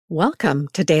Welcome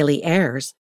to Daily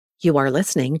Airs. You are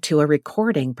listening to a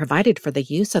recording provided for the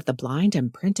use of the blind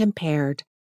and print impaired.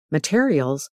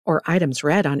 Materials or items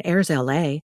read on Airs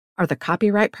LA are the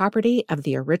copyright property of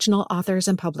the original authors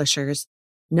and publishers.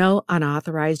 No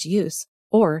unauthorized use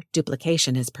or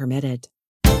duplication is permitted.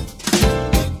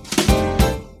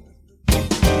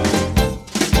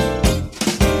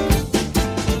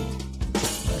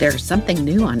 There's something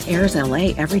new on Airs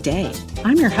LA every day.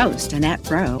 I'm your host, Annette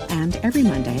Rowe, and every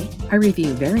Monday, I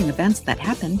review varying events that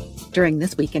happen during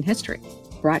this week in history.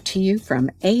 Brought to you from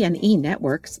A&E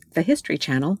Networks, the History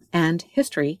Channel, and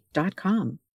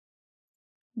History.com.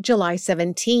 July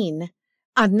 17.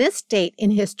 On this date in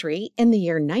history, in the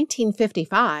year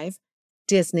 1955,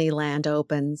 Disneyland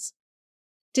opens.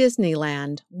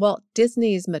 Disneyland, Walt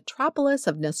Disney's metropolis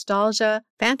of nostalgia,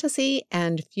 fantasy,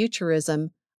 and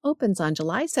futurism, opens on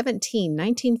July 17,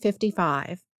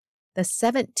 1955. The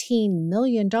 $17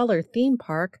 million theme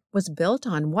park was built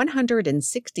on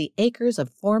 160 acres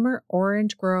of former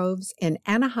orange groves in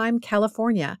Anaheim,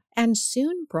 California, and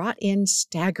soon brought in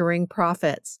staggering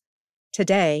profits.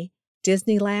 Today,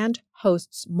 Disneyland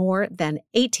hosts more than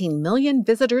 18 million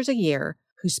visitors a year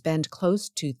who spend close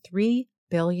to $3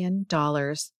 billion.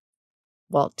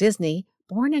 Walt Disney,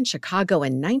 born in Chicago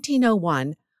in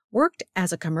 1901, worked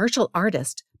as a commercial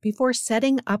artist before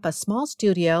setting up a small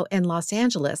studio in Los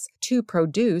Angeles to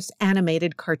produce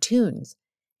animated cartoons.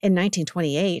 In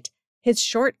 1928, his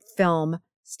short film,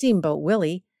 Steamboat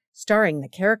Willie, starring the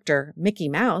character Mickey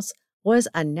Mouse, was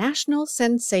a national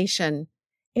sensation.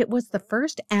 It was the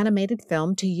first animated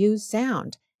film to use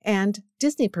sound, and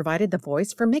Disney provided the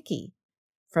voice for Mickey.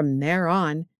 From there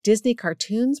on, Disney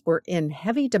cartoons were in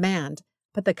heavy demand,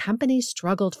 but the company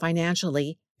struggled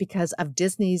financially because of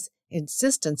Disney's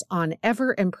insistence on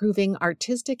ever-improving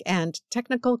artistic and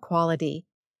technical quality.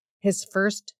 His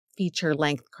first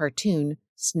feature-length cartoon,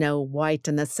 Snow White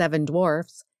and the Seven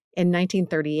Dwarfs, in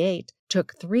 1938,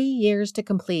 took 3 years to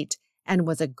complete and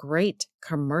was a great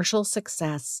commercial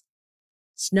success.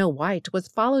 Snow White was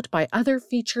followed by other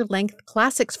feature-length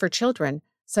classics for children,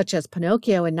 such as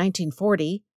Pinocchio in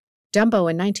 1940, Dumbo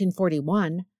in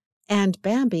 1941, and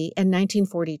Bambi in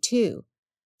 1942.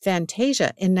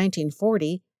 Fantasia in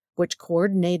 1940, which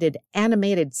coordinated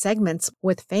animated segments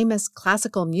with famous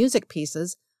classical music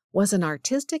pieces, was an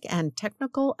artistic and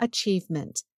technical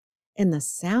achievement. In The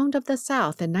Sound of the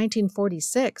South in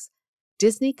 1946,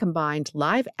 Disney combined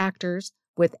live actors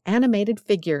with animated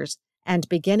figures, and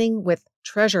beginning with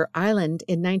Treasure Island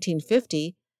in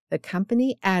 1950, the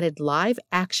company added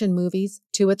live-action movies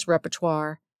to its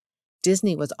repertoire.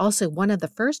 Disney was also one of the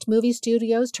first movie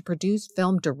studios to produce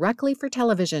film directly for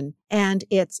television, and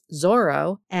its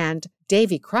Zorro and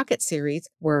Davy Crockett series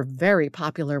were very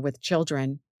popular with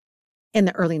children. In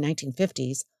the early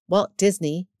 1950s, Walt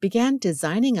Disney began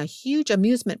designing a huge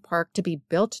amusement park to be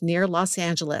built near Los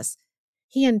Angeles.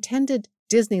 He intended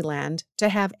Disneyland to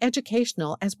have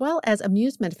educational as well as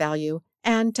amusement value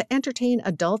and to entertain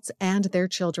adults and their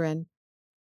children.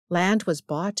 Land was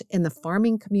bought in the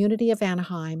farming community of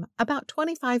Anaheim, about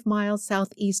 25 miles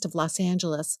southeast of Los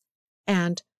Angeles,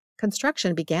 and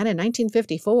construction began in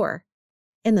 1954.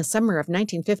 In the summer of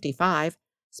 1955,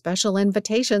 special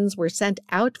invitations were sent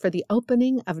out for the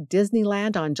opening of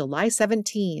Disneyland on July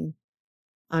 17.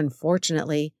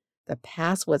 Unfortunately, the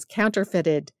pass was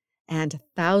counterfeited, and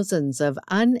thousands of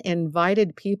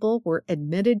uninvited people were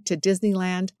admitted to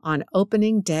Disneyland on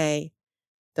opening day.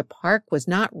 The park was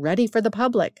not ready for the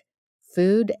public.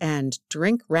 Food and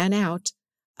drink ran out.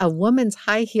 A woman's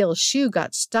high-heel shoe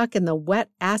got stuck in the wet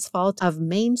asphalt of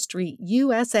Main Street,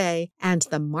 USA, and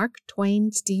the Mark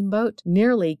Twain steamboat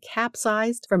nearly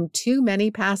capsized from too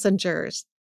many passengers.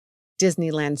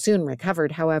 Disneyland soon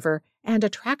recovered, however, and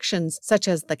attractions such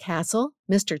as the castle,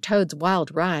 Mr. Toad's Wild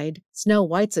Ride, Snow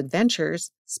White's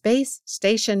Adventures, Space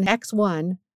Station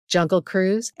X1, Jungle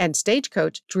Cruise, and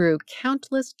Stagecoach drew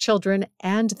countless children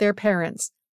and their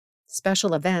parents.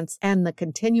 Special events and the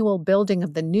continual building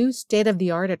of the new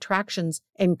state-of-the-art attractions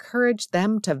encouraged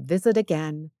them to visit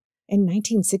again. In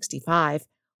 1965,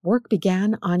 work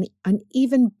began on an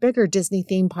even bigger Disney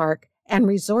theme park and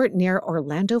resort near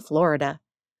Orlando, Florida.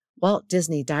 Walt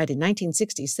Disney died in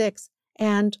 1966,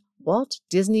 and Walt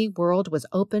Disney World was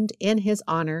opened in his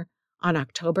honor on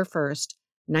October 1st,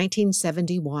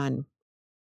 1971.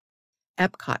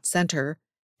 Epcot Center,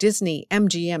 Disney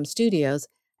MGM Studios,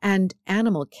 and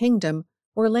Animal Kingdom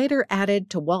were later added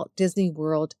to Walt Disney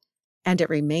World, and it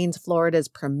remains Florida's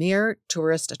premier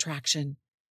tourist attraction.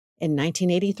 In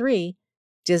 1983,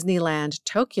 Disneyland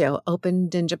Tokyo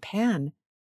opened in Japan,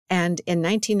 and in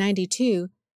 1992,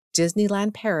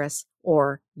 Disneyland Paris,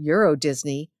 or Euro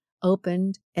Disney,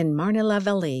 opened in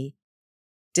Marne-la-Vallée.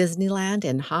 Disneyland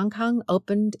in Hong Kong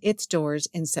opened its doors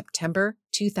in September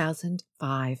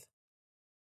 2005.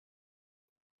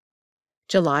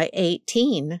 July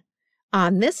 18.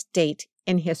 On this date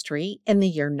in history, in the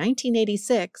year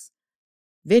 1986,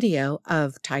 video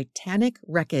of Titanic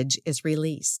wreckage is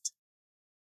released.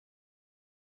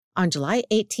 On July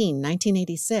 18,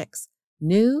 1986,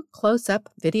 new close-up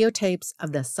videotapes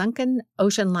of the sunken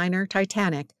ocean liner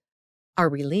Titanic are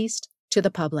released to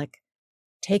the public.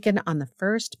 Taken on the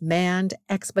first manned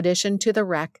expedition to the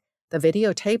wreck, the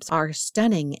videotapes are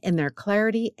stunning in their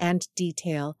clarity and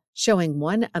detail, showing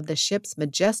one of the ship's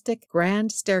majestic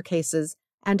grand staircases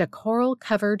and a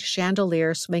coral-covered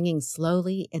chandelier swinging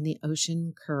slowly in the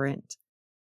ocean current.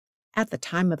 At the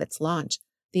time of its launch,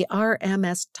 the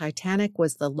RMS Titanic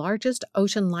was the largest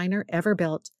ocean liner ever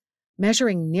built,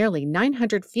 measuring nearly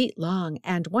 900 feet long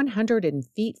and 100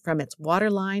 feet from its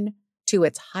waterline to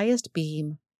its highest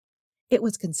beam. It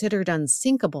was considered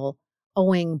unsinkable,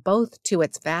 owing both to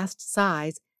its vast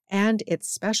size and its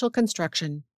special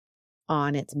construction.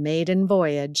 On its maiden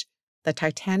voyage, the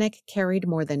Titanic carried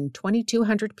more than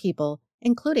 2,200 people,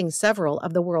 including several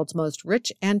of the world's most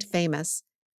rich and famous.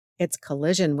 Its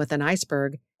collision with an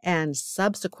iceberg and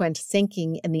subsequent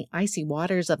sinking in the icy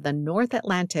waters of the North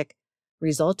Atlantic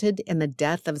resulted in the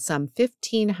death of some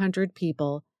 1,500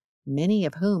 people, many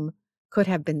of whom could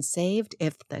have been saved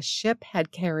if the ship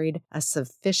had carried a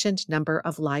sufficient number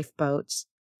of lifeboats.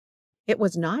 It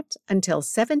was not until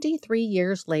 73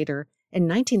 years later, in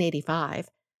 1985,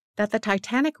 that the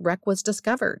Titanic wreck was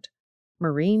discovered.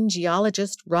 Marine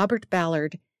geologist Robert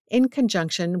Ballard, in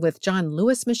conjunction with John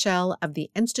Lewis Michel of the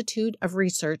Institute of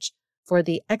Research for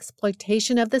the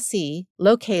Exploitation of the Sea,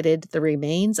 located the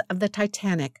remains of the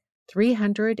Titanic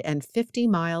 350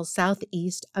 miles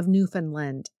southeast of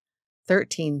Newfoundland,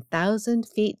 13,000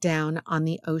 feet down on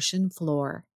the ocean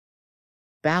floor.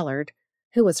 Ballard,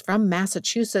 who was from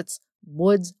Massachusetts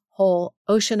Woods Hole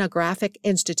Oceanographic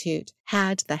Institute,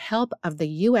 had the help of the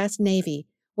U.S. Navy,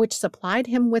 which supplied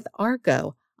him with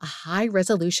Argo, a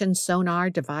high-resolution sonar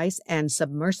device and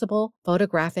submersible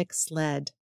photographic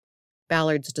sled.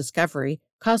 Ballard's discovery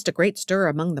caused a great stir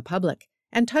among the public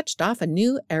and touched off a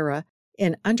new era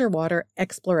in underwater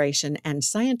exploration and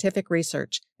scientific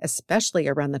research, especially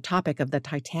around the topic of the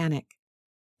Titanic.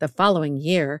 The following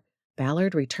year,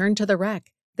 Ballard returned to the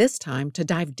wreck, this time to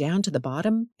dive down to the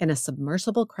bottom in a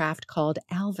submersible craft called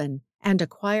Alvin and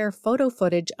acquire photo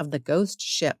footage of the ghost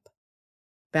ship.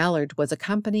 Ballard was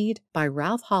accompanied by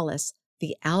Ralph Hollis,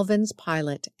 the Alvin's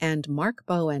pilot, and Mark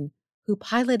Bowen, who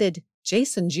piloted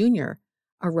Jason Jr.,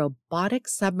 a robotic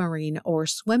submarine or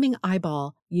swimming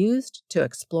eyeball used to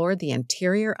explore the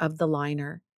interior of the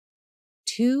liner.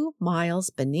 2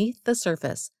 miles beneath the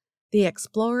surface, the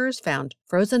explorers found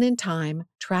frozen in time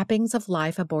trappings of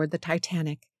life aboard the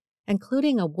Titanic,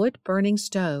 including a wood-burning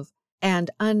stove and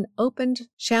unopened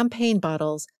champagne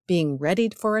bottles being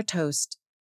readied for a toast.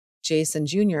 Jason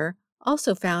Jr.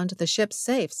 also found the ship's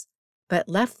safes, but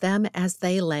left them as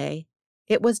they lay.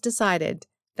 It was decided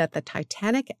that the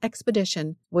Titanic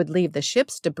expedition would leave the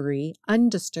ship's debris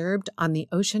undisturbed on the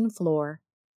ocean floor.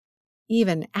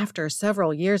 Even after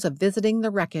several years of visiting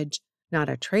the wreckage, not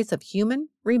a trace of human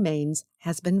remains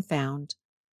has been found.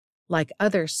 Like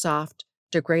other soft,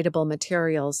 degradable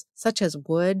materials, such as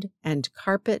wood and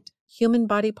carpet, human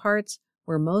body parts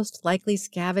were most likely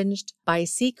scavenged by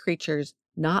sea creatures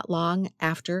not long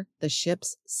after the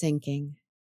ship's sinking.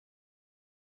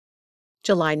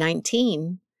 July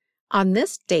 19. On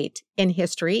this date in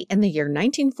history, in the year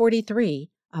 1943,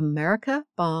 America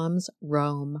bombs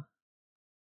Rome.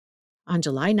 On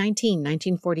July 19,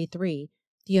 1943,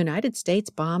 the United States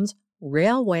bombs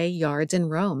railway yards in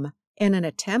Rome in an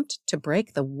attempt to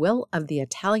break the will of the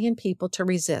Italian people to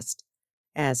resist,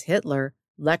 as Hitler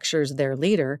lectures their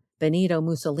leader, Benito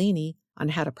Mussolini, on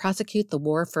how to prosecute the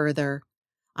war further.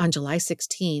 On July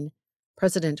 16,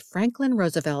 President Franklin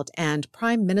Roosevelt and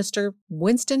Prime Minister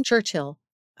Winston Churchill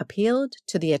appealed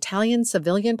to the Italian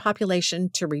civilian population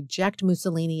to reject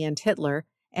Mussolini and Hitler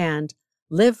and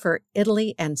live for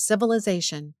Italy and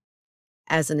civilization.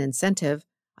 As an incentive,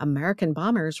 American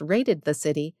bombers raided the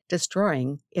city,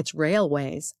 destroying its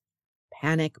railways.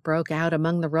 Panic broke out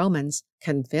among the Romans.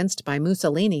 Convinced by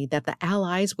Mussolini that the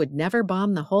Allies would never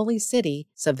bomb the Holy City,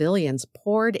 civilians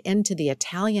poured into the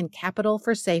Italian capital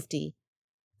for safety.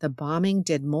 The bombing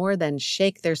did more than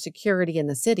shake their security in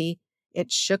the city, it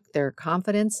shook their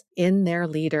confidence in their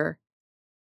leader.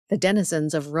 The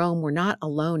denizens of Rome were not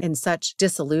alone in such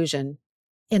disillusion.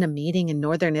 In a meeting in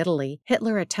northern Italy,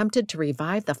 Hitler attempted to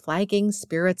revive the flagging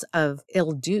spirits of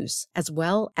Il Duce, as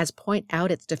well as point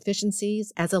out its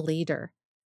deficiencies as a leader.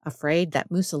 afraid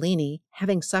that Mussolini,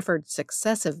 having suffered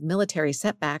successive military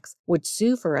setbacks, would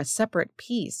sue for a separate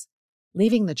peace.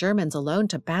 Leaving the Germans alone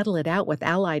to battle it out with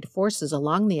Allied forces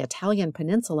along the Italian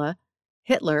peninsula,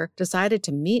 Hitler decided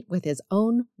to meet with his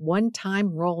own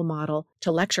one-time role model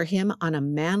to lecture him on a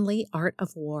manly art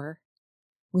of war.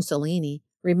 Mussolini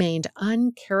remained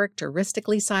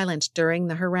uncharacteristically silent during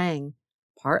the harangue,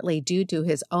 partly due to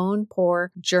his own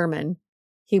poor German.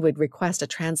 He would request a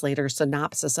translator's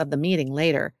synopsis of the meeting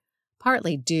later,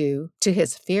 partly due to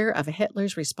his fear of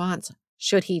Hitler's response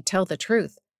should he tell the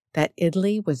truth, that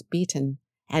Italy was beaten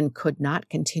and could not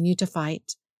continue to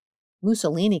fight.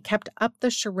 Mussolini kept up the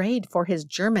charade for his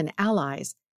German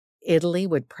allies. Italy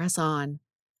would press on,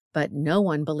 but no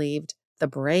one believed the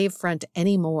brave front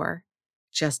anymore.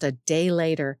 Just a day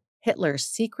later, Hitler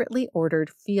secretly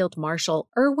ordered Field Marshal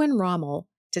Erwin Rommel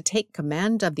to take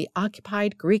command of the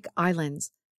occupied Greek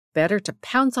islands. Better to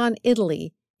pounce on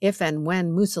Italy if and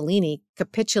when Mussolini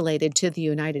capitulated to the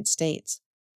United States.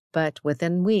 But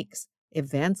within weeks,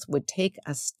 events would take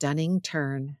a stunning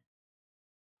turn.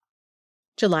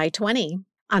 July 20.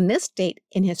 On this date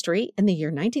in history, in the year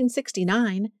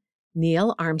 1969,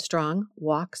 Neil Armstrong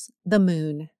walks the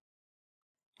moon.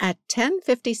 At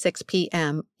 10:56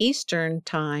 p.m. Eastern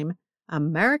Time,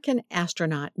 American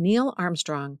astronaut Neil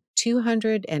Armstrong,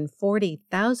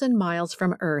 240,000 miles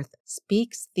from Earth,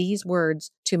 speaks these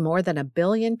words to more than 1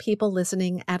 billion people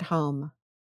listening at home.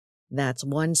 That's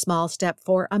one small step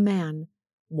for a man,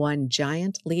 one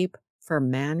giant leap for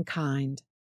mankind.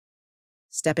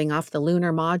 Stepping off the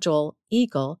lunar module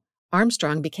Eagle,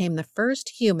 Armstrong became the first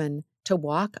human to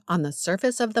walk on the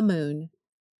surface of the moon.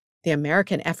 The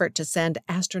American effort to send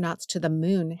astronauts to the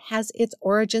moon has its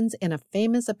origins in a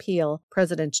famous appeal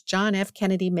President John F.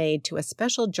 Kennedy made to a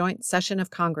special joint session of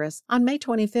Congress on May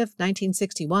 25,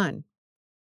 1961.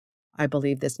 I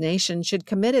believe this nation should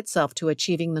commit itself to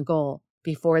achieving the goal,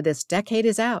 before this decade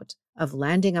is out, of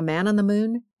landing a man on the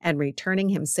moon and returning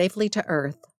him safely to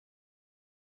Earth.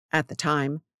 At the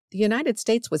time, the United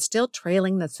States was still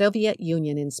trailing the Soviet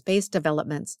Union in space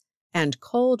developments, and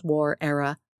Cold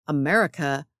War-era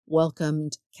America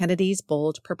welcomed Kennedy's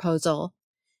bold proposal.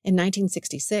 In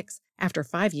 1966, after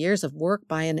 5 years of work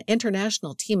by an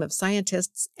international team of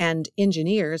scientists and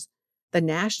engineers, the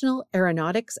National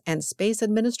Aeronautics and Space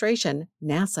Administration,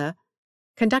 NASA,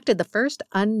 conducted the first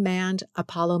unmanned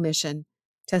Apollo mission,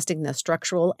 testing the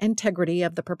structural integrity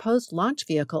of the proposed launch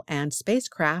vehicle and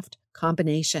spacecraft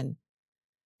combination.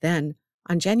 Then,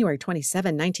 on January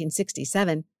 27,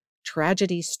 1967,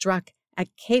 tragedy struck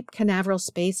at Cape Canaveral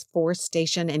Space Force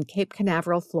Station in Cape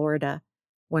Canaveral, Florida,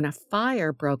 when a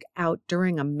fire broke out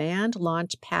during a manned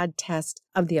launch pad test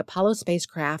of the Apollo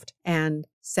spacecraft and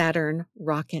Saturn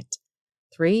rocket.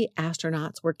 3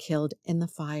 astronauts were killed in the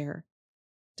fire.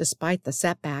 Despite the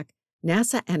setback,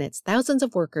 NASA and its thousands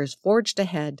of workers forged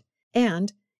ahead,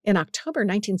 and in October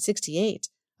 1968,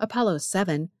 Apollo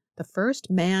 7, the first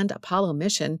manned Apollo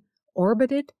mission,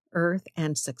 orbited Earth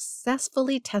and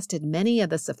successfully tested many of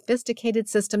the sophisticated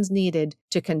systems needed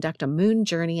to conduct a moon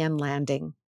journey and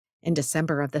landing. In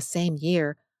December of the same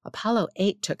year, Apollo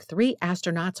 8 took 3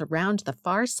 astronauts around the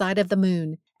far side of the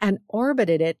moon and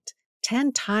orbited it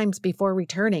 10 times before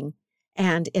returning,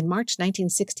 and in March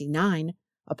 1969,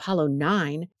 Apollo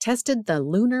 9 tested the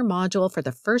lunar module for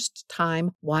the first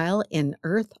time while in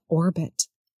Earth orbit.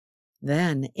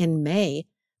 Then, in May,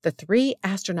 the 3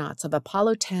 astronauts of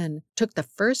Apollo 10 took the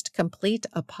first complete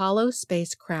Apollo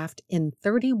spacecraft in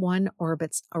 31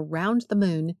 orbits around the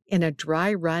moon in a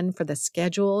dry run for the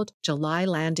scheduled July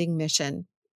landing mission.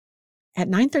 At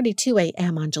 9:32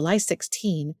 a.m. on July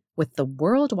 16, with the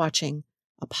world watching,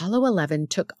 Apollo 11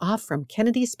 took off from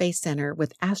Kennedy Space Center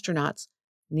with astronauts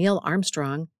Neil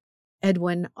Armstrong,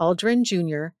 Edwin Aldrin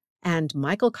Jr., and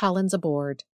Michael Collins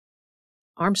aboard.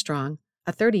 Armstrong,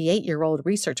 a 38-year-old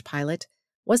research pilot,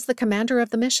 was the commander of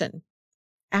the mission.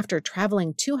 After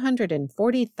traveling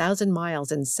 240,000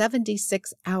 miles in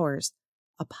 76 hours,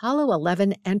 Apollo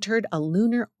 11 entered a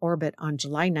lunar orbit on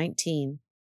July 19.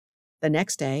 The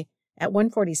next day, at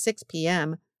 1:46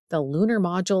 p.m., the lunar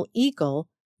module Eagle,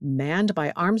 manned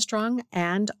by Armstrong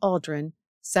and Aldrin,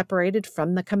 separated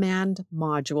from the command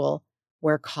module,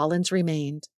 where Collins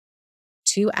remained.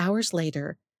 2 hours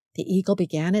later, the Eagle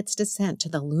began its descent to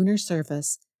the lunar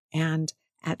surface, and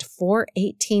at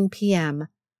 4:18 p.m.,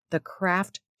 the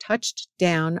craft touched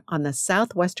down on the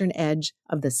southwestern edge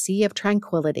of the Sea of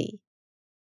Tranquility.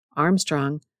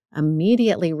 Armstrong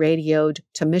immediately radioed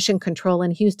to Mission Control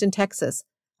in Houston, Texas,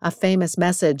 a famous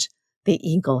message, "The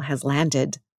Eagle has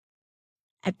landed."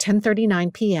 At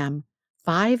 10:39 p.m.,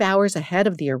 5 hours ahead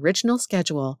of the original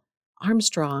schedule,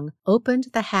 Armstrong opened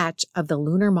the hatch of the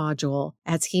lunar module.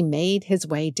 As he made his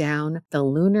way down the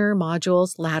lunar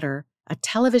module's ladder, a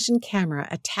television camera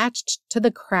attached to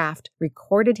the craft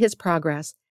recorded his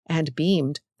progress and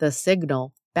beamed the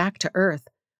signal back to Earth,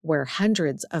 where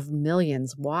hundreds of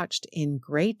millions watched in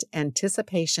great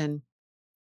anticipation.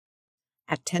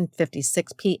 At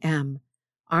 10:56 p.m.,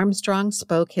 Armstrong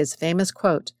spoke his famous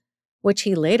quote, which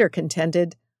he later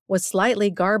contended was slightly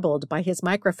garbled by his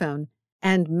microphone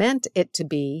and meant it to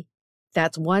be,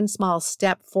 "That's one small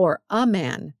step for a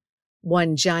man,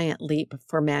 one giant leap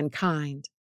for mankind."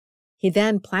 He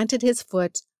then planted his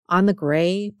foot on the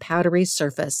gray, powdery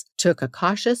surface, took a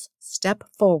cautious step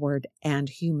forward, and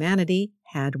humanity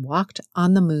had walked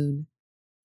on the moon.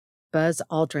 Buzz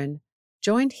Aldrin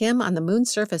joined him on the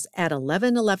moon's surface at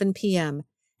 11:11 p.m.,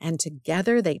 and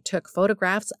together they took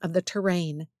photographs of the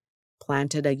terrain,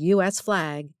 planted a U.S.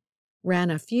 flag, ran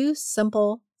a few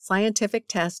simple scientific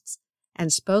tests,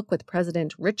 and spoke with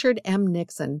President Richard M.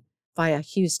 Nixon via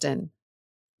Houston.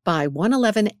 By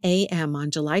 1:11 a.m. on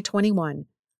July 21,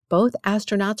 both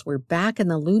astronauts were back in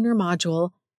the lunar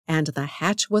module and the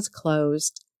hatch was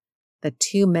closed. The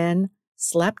two men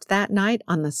slept that night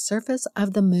on the surface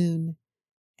of the moon.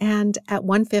 And at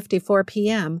 1:54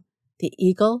 p.m., the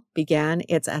Eagle began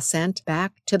its ascent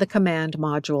back to the command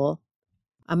module.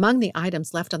 Among the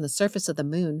items left on the surface of the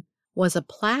moon was a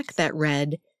plaque that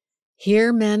read,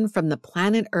 "Here men from the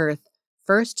planet Earth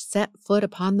first set foot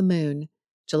upon the moon,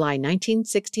 July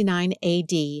 1969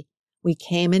 AD. We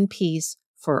came in peace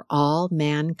for all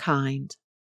mankind."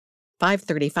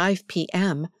 5:35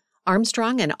 p.m.,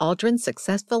 Armstrong and Aldrin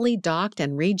successfully docked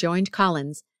and rejoined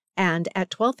Collins, and at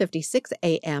 12:56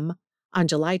 a.m. on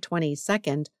July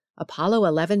 22nd, Apollo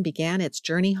 11 began its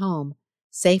journey home,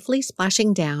 safely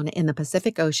splashing down in the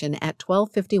Pacific Ocean at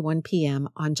 12:51 p.m.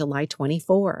 on July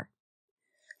 24.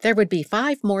 There would be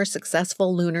 5 more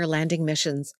successful lunar landing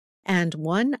missions and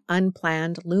 1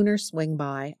 unplanned lunar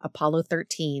swing-by, Apollo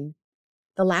 13.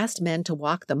 The last men to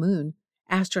walk the moon,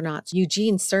 astronauts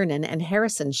Eugene Cernan and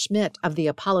Harrison Schmitt of the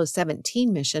Apollo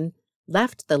 17 mission,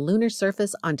 left the lunar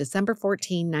surface on December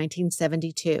 14,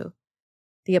 1972.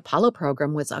 The Apollo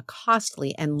program was a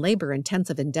costly and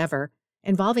labor-intensive endeavor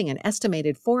involving an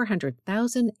estimated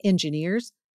 400,000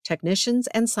 engineers, technicians,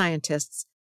 and scientists,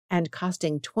 and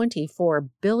costing $24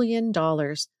 billion,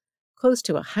 close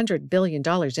to $100 billion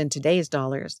in today's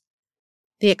dollars.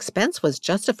 The expense was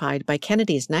justified by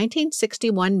Kennedy's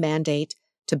 1961 mandate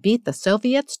to beat the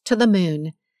Soviets to the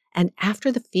moon, and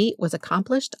after the feat was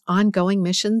accomplished, ongoing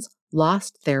missions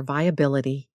lost their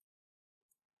viability.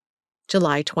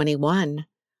 July 21.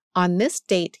 On this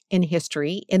date in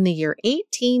history, in the year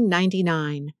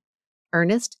 1899,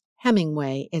 Ernest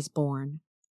Hemingway is born.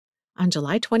 On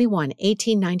July 21,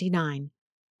 1899,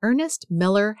 Ernest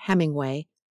Miller Hemingway,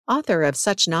 author of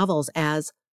such novels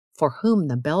as For Whom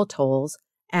the Bell Tolls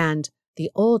and The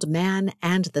Old Man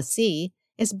and the Sea,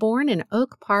 is born in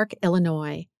Oak Park,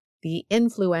 Illinois. The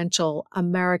influential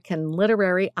American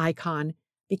literary icon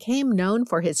became known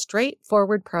for his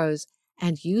straightforward prose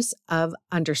and use of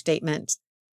understatement.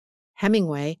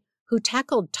 Hemingway, who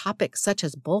tackled topics such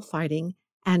as bullfighting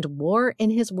and war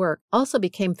in his work, also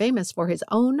became famous for his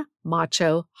own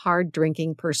macho,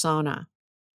 hard-drinking persona.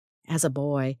 As a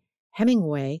boy,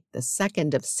 Hemingway, the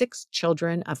second of 6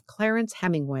 children of Clarence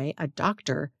Hemingway, a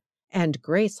doctor, and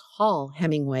Grace Hall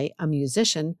Hemingway, a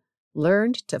musician,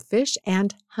 learned to fish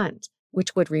and hunt,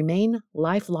 which would remain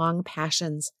lifelong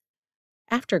passions.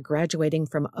 After graduating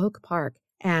from Oak Park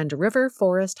and River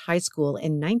Forest High School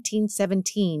in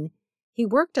 1917, he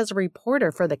worked as a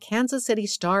reporter for the Kansas City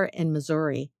Star in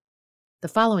Missouri. The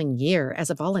following year, as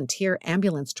a volunteer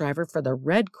ambulance driver for the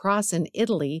Red Cross in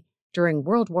Italy during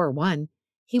World War I,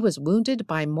 he was wounded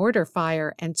by mortar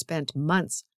fire and spent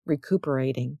months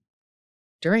recuperating.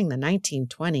 During the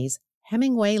 1920s,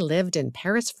 Hemingway lived in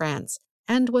Paris, France,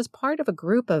 and was part of a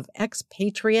group of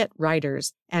expatriate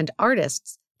writers and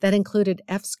artists that included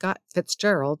F. Scott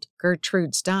Fitzgerald,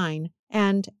 Gertrude Stein,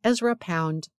 and Ezra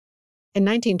Pound. In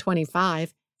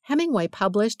 1925, Hemingway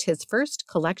published his first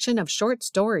collection of short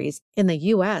stories in the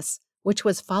U.S., which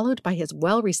was followed by his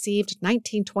well-received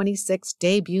 1926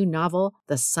 debut novel,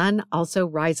 The Sun Also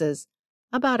Rises,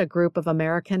 about a group of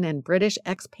American and British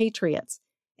expatriates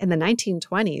in the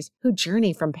 1920s who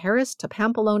journey from Paris to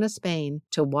Pamplona, Spain,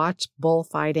 to watch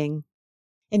bullfighting.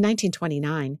 In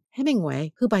 1929,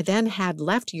 Hemingway, who by then had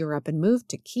left Europe and moved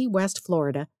to Key West,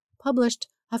 Florida, published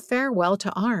A Farewell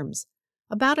to Arms,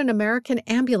 about an American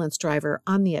ambulance driver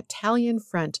on the Italian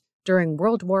front during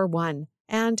World War I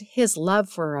and his love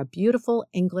for a beautiful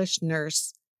English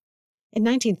nurse. In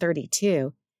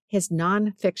 1932, his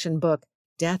nonfiction book,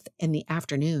 Death in the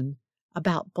Afternoon,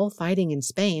 about bullfighting in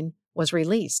Spain was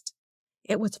released.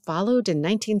 It was followed in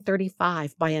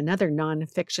 1935 by another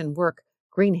non-fiction work,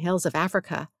 Green Hills of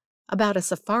Africa, about a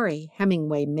safari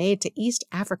Hemingway made to East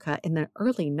Africa in the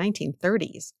early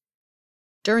 1930s.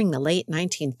 During the late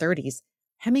 1930s,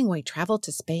 Hemingway traveled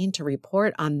to Spain to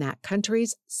report on that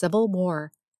country's civil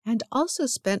war and also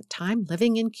spent time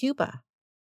living in Cuba.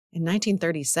 In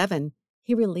 1937,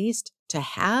 he released To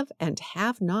Have and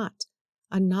Have Not,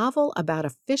 a novel about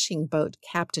a fishing boat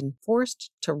captain forced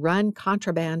to run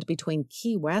contraband between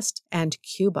Key West and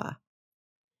Cuba.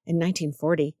 In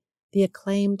 1940, the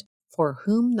acclaimed For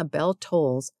Whom the Bell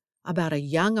Tolls, about a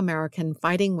young American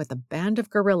fighting with a band of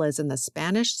guerrillas in the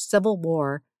Spanish Civil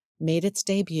War, made its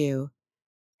debut.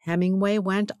 Hemingway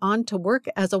went on to work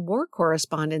as a war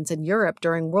correspondent in Europe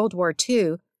during World War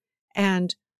II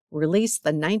and released the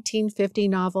 1950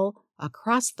 novel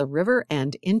Across the River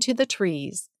and Into the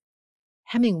Trees.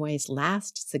 Hemingway's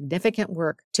last significant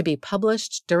work to be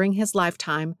published during his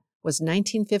lifetime was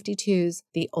 1952's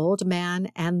The Old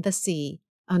Man and the Sea,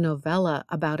 a novella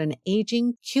about an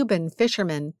aging Cuban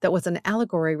fisherman that was an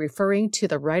allegory referring to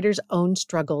the writer's own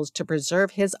struggles to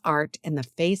preserve his art in the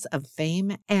face of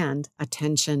fame and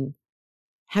attention.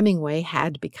 Hemingway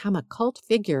had become a cult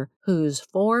figure whose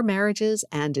 4 marriages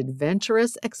and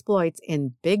adventurous exploits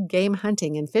in big game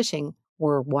hunting and fishing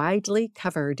were widely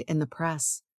covered in the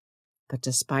press. But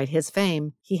despite his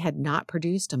fame, he had not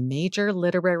produced a major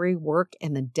literary work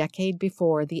in the decade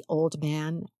before The Old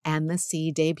Man and the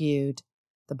Sea debuted.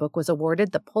 The book was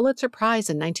awarded the Pulitzer Prize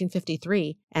in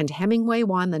 1953, and Hemingway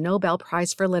won the Nobel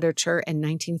Prize for Literature in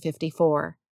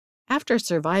 1954. After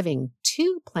surviving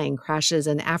 2 plane crashes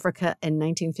in Africa in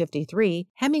 1953,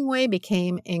 Hemingway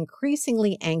became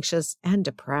increasingly anxious and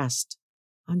depressed.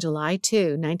 On July 2,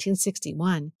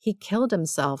 1961, he killed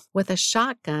himself with a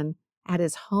shotgun at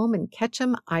his home in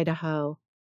Ketchum, Idaho.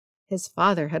 His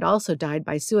father had also died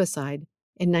by suicide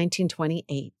in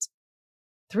 1928.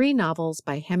 3 novels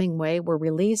by Hemingway were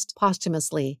released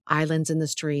posthumously: Islands in the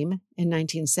Stream in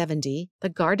 1970, The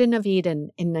Garden of Eden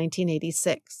in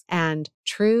 1986, and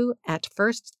True at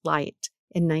First Light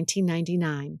in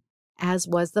 1999, as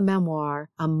was the memoir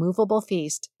A Movable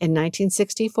Feast in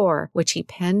 1964, which he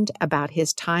penned about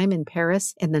his time in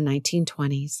Paris in the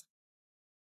 1920s.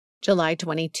 July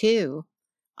 22.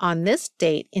 On this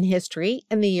date in history,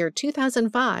 in the year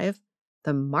 2005,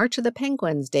 the March of the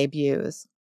Penguins debuts.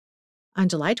 On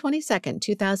July 22,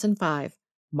 2005,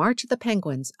 March of the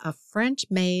Penguins, a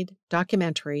French-made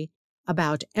documentary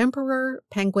about emperor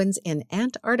penguins in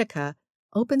Antarctica,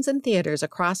 opens in theaters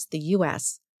across the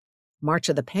U.S. March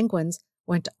of the Penguins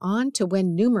went on to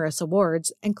win numerous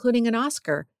awards, including an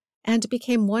Oscar, and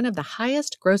became one of the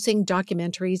highest-grossing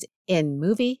documentaries in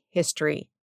movie history.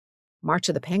 March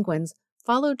of the Penguins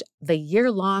followed the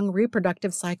year-long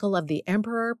reproductive cycle of the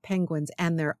emperor penguins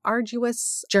and their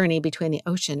arduous journey between the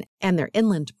ocean and their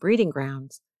inland breeding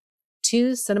grounds.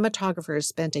 2 cinematographers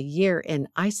spent a year in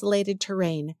isolated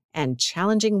terrain and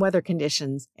challenging weather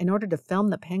conditions in order to film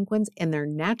the penguins in their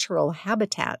natural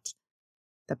habitat.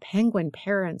 The penguin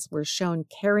parents were shown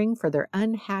caring for their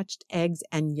unhatched eggs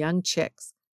and young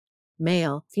chicks.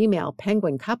 Male-female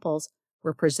penguin couples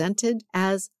were presented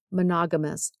as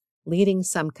monogamous, leading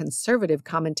some conservative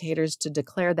commentators to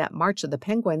declare that March of the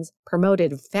Penguins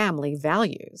promoted family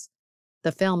values.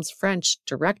 The film's French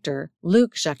director,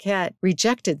 Luc Jacquet,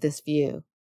 rejected this view.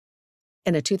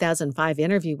 In a 2005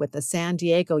 interview with the San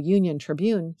Diego Union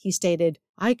Tribune, he stated,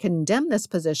 "I condemn this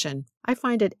position. I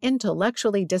find it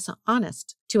intellectually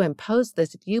dishonest to impose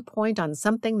this viewpoint on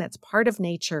something that's part of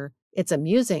nature. It's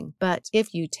amusing, but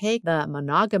if you take the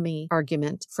monogamy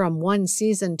argument from one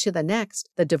season to the next,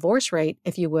 the divorce rate,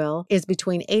 if you will, is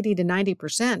between 80 to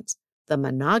 90%. The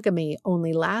monogamy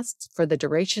only lasts for the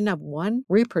duration of one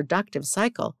reproductive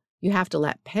cycle. You have to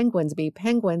let penguins be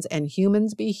penguins and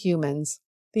humans be humans."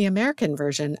 The American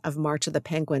version of March of the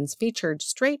Penguins featured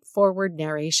straightforward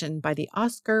narration by the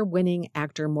Oscar-winning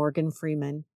actor Morgan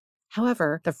Freeman.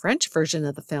 However, the French version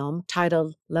of the film,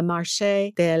 titled Le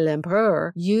Marché de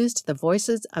l'Empereur, used the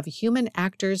voices of human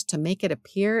actors to make it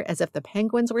appear as if the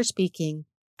penguins were speaking.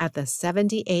 At the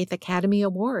 78th Academy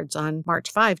Awards on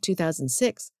March 5,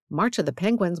 2006, March of the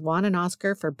Penguins won an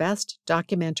Oscar for Best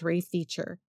Documentary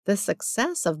Feature. The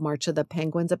success of March of the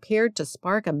Penguins appeared to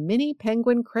spark a mini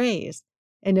penguin craze.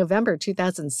 In November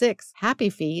 2006, Happy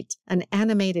Feet, an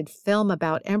animated film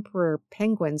about emperor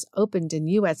penguins, opened in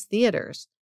U.S. theaters.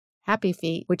 Happy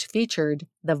Feet, which featured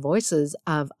the voices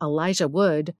of Elijah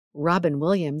Wood, Robin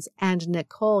Williams, and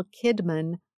Nicole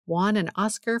Kidman, won an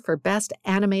Oscar for Best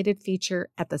Animated Feature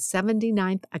at the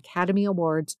 79th Academy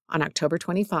Awards on October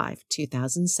 25,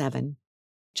 2007.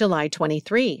 July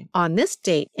 23. On this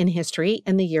date in history,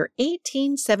 in the year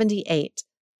 1878,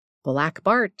 Black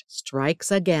Bart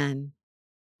strikes again.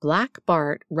 Black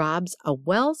Bart robs a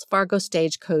Wells Fargo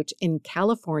stagecoach in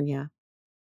California.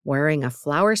 Wearing a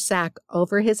flour sack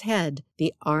over his head,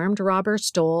 the armed robber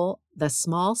stole the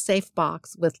small safe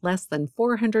box with less than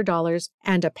 $400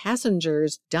 and a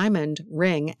passenger's diamond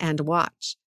ring and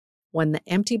watch. When the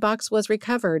empty box was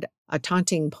recovered, a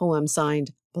taunting poem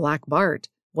signed Black Bart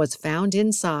was found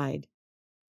inside.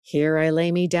 Here I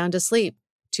lay me down to sleep,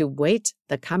 to wait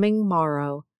the coming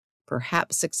morrow,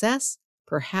 perhaps success,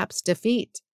 perhaps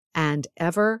defeat, and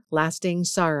everlasting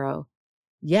sorrow.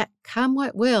 Yet come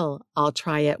what will, I'll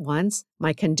try it once,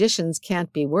 my conditions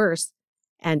can't be worse,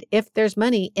 and if there's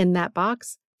money in that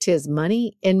box, 'tis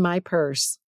money in my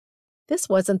purse. This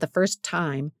wasn't the first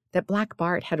time that Black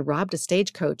Bart had robbed a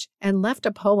stagecoach and left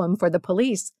a poem for the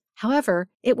police. However,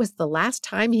 it was the last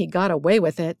time he got away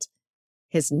with it.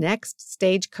 His next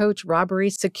stagecoach robbery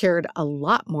secured a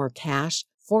lot more cash,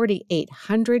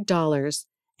 $4,800,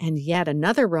 and yet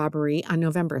another robbery on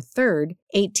November 3rd,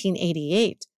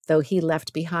 1888, though he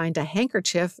left behind a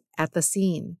handkerchief at the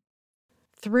scene.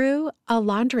 Through a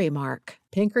laundry mark,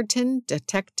 Pinkerton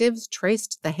detectives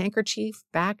traced the handkerchief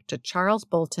back to Charles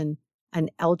Bolton, an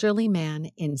elderly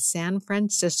man in San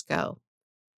Francisco.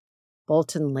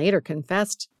 Bolton later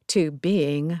confessed to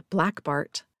being Black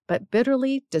Bart, but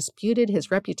bitterly disputed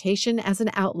his reputation as an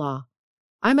outlaw.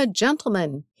 "I'm a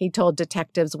gentleman," he told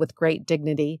detectives with great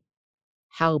dignity.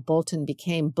 How Bolton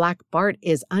became Black Bart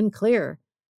is unclear.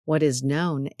 What is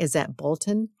known is that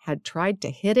Bolton had tried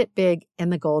to hit it big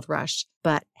in the gold rush,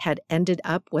 but had ended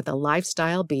up with a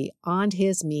lifestyle beyond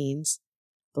his means.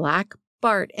 Black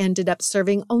Bart ended up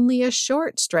serving only a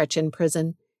short stretch in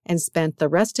prison and spent the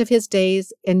rest of his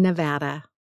days in Nevada.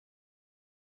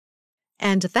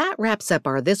 And that wraps up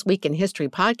our This Week in History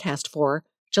podcast for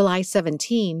July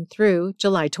 17 through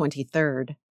July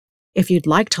 23rd. If you'd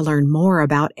like to learn more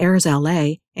about Airs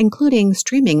LA, including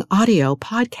streaming audio,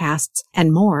 podcasts,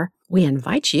 and more, we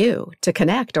invite you to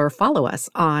connect or follow us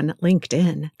on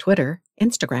LinkedIn, Twitter,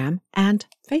 Instagram, and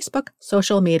Facebook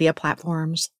social media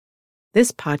platforms.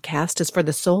 This podcast is for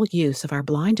the sole use of our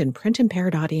blind and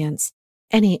print-impaired audience.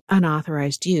 Any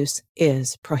unauthorized use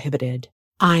is prohibited.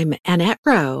 I'm Annette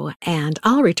Rowe, and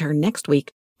I'll return next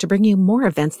week to bring you more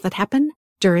events that happen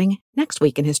during Next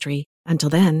Week in History. Until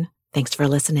then, thanks for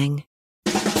listening.